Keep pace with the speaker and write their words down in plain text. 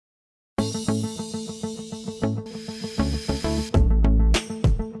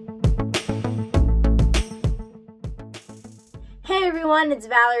everyone, it's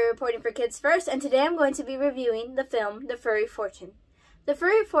Valerie reporting for Kids First, and today I'm going to be reviewing the film, The Furry Fortune. The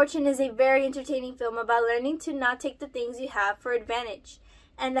Furry Fortune is a very entertaining film about learning to not take the things you have for advantage,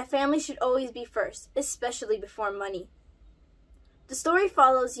 and that family should always be first, especially before money. The story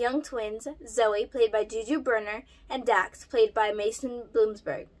follows young twins, Zoey, played by Juju Brener, and Dax, played by Mason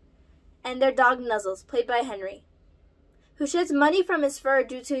Bloomberg, and their dog Nuzzles, played by Henry, who sheds money from his fur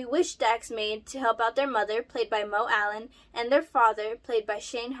due to a wish Dax made to help out their mother, played by Mo Allen, and their father, played by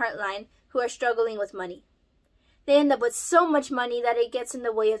Shane Heartline, who are struggling with money. They end up with so much money that it gets in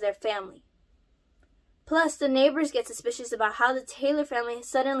the way of their family. Plus, the neighbors get suspicious about how the Taylor family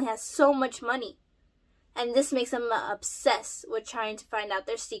suddenly has so much money, and this makes them obsessed with trying to find out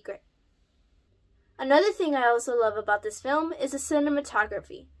their secret. Another thing I also love about this film is the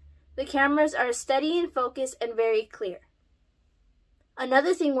cinematography. The cameras are steady and focused and very clear.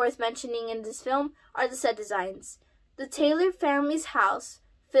 Another thing worth mentioning in this film are the set designs. The Taylor family's house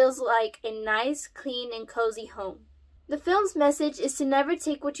feels like a nice, clean, and cozy home. The film's message is to never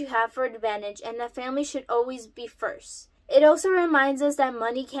take what you have for advantage and that family should always be first. It also reminds us that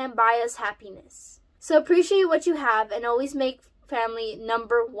money can't buy us happiness. So appreciate what you have and always make family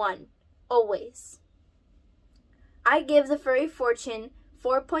number one. Always. I give The Furry Fortune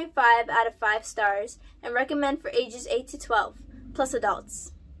 4.5 out of 5 stars and recommend for ages 8 to 12. Plus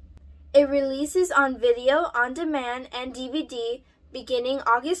adults. It releases on video, on demand, and DVD beginning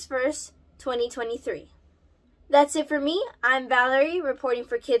August 1st, 2023. That's it for me. I'm Valerie reporting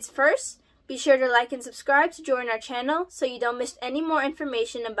for Kids First. Be sure to like and subscribe to join our channel so you don't miss any more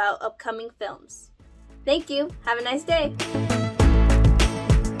information about upcoming films. Thank you. Have a nice day.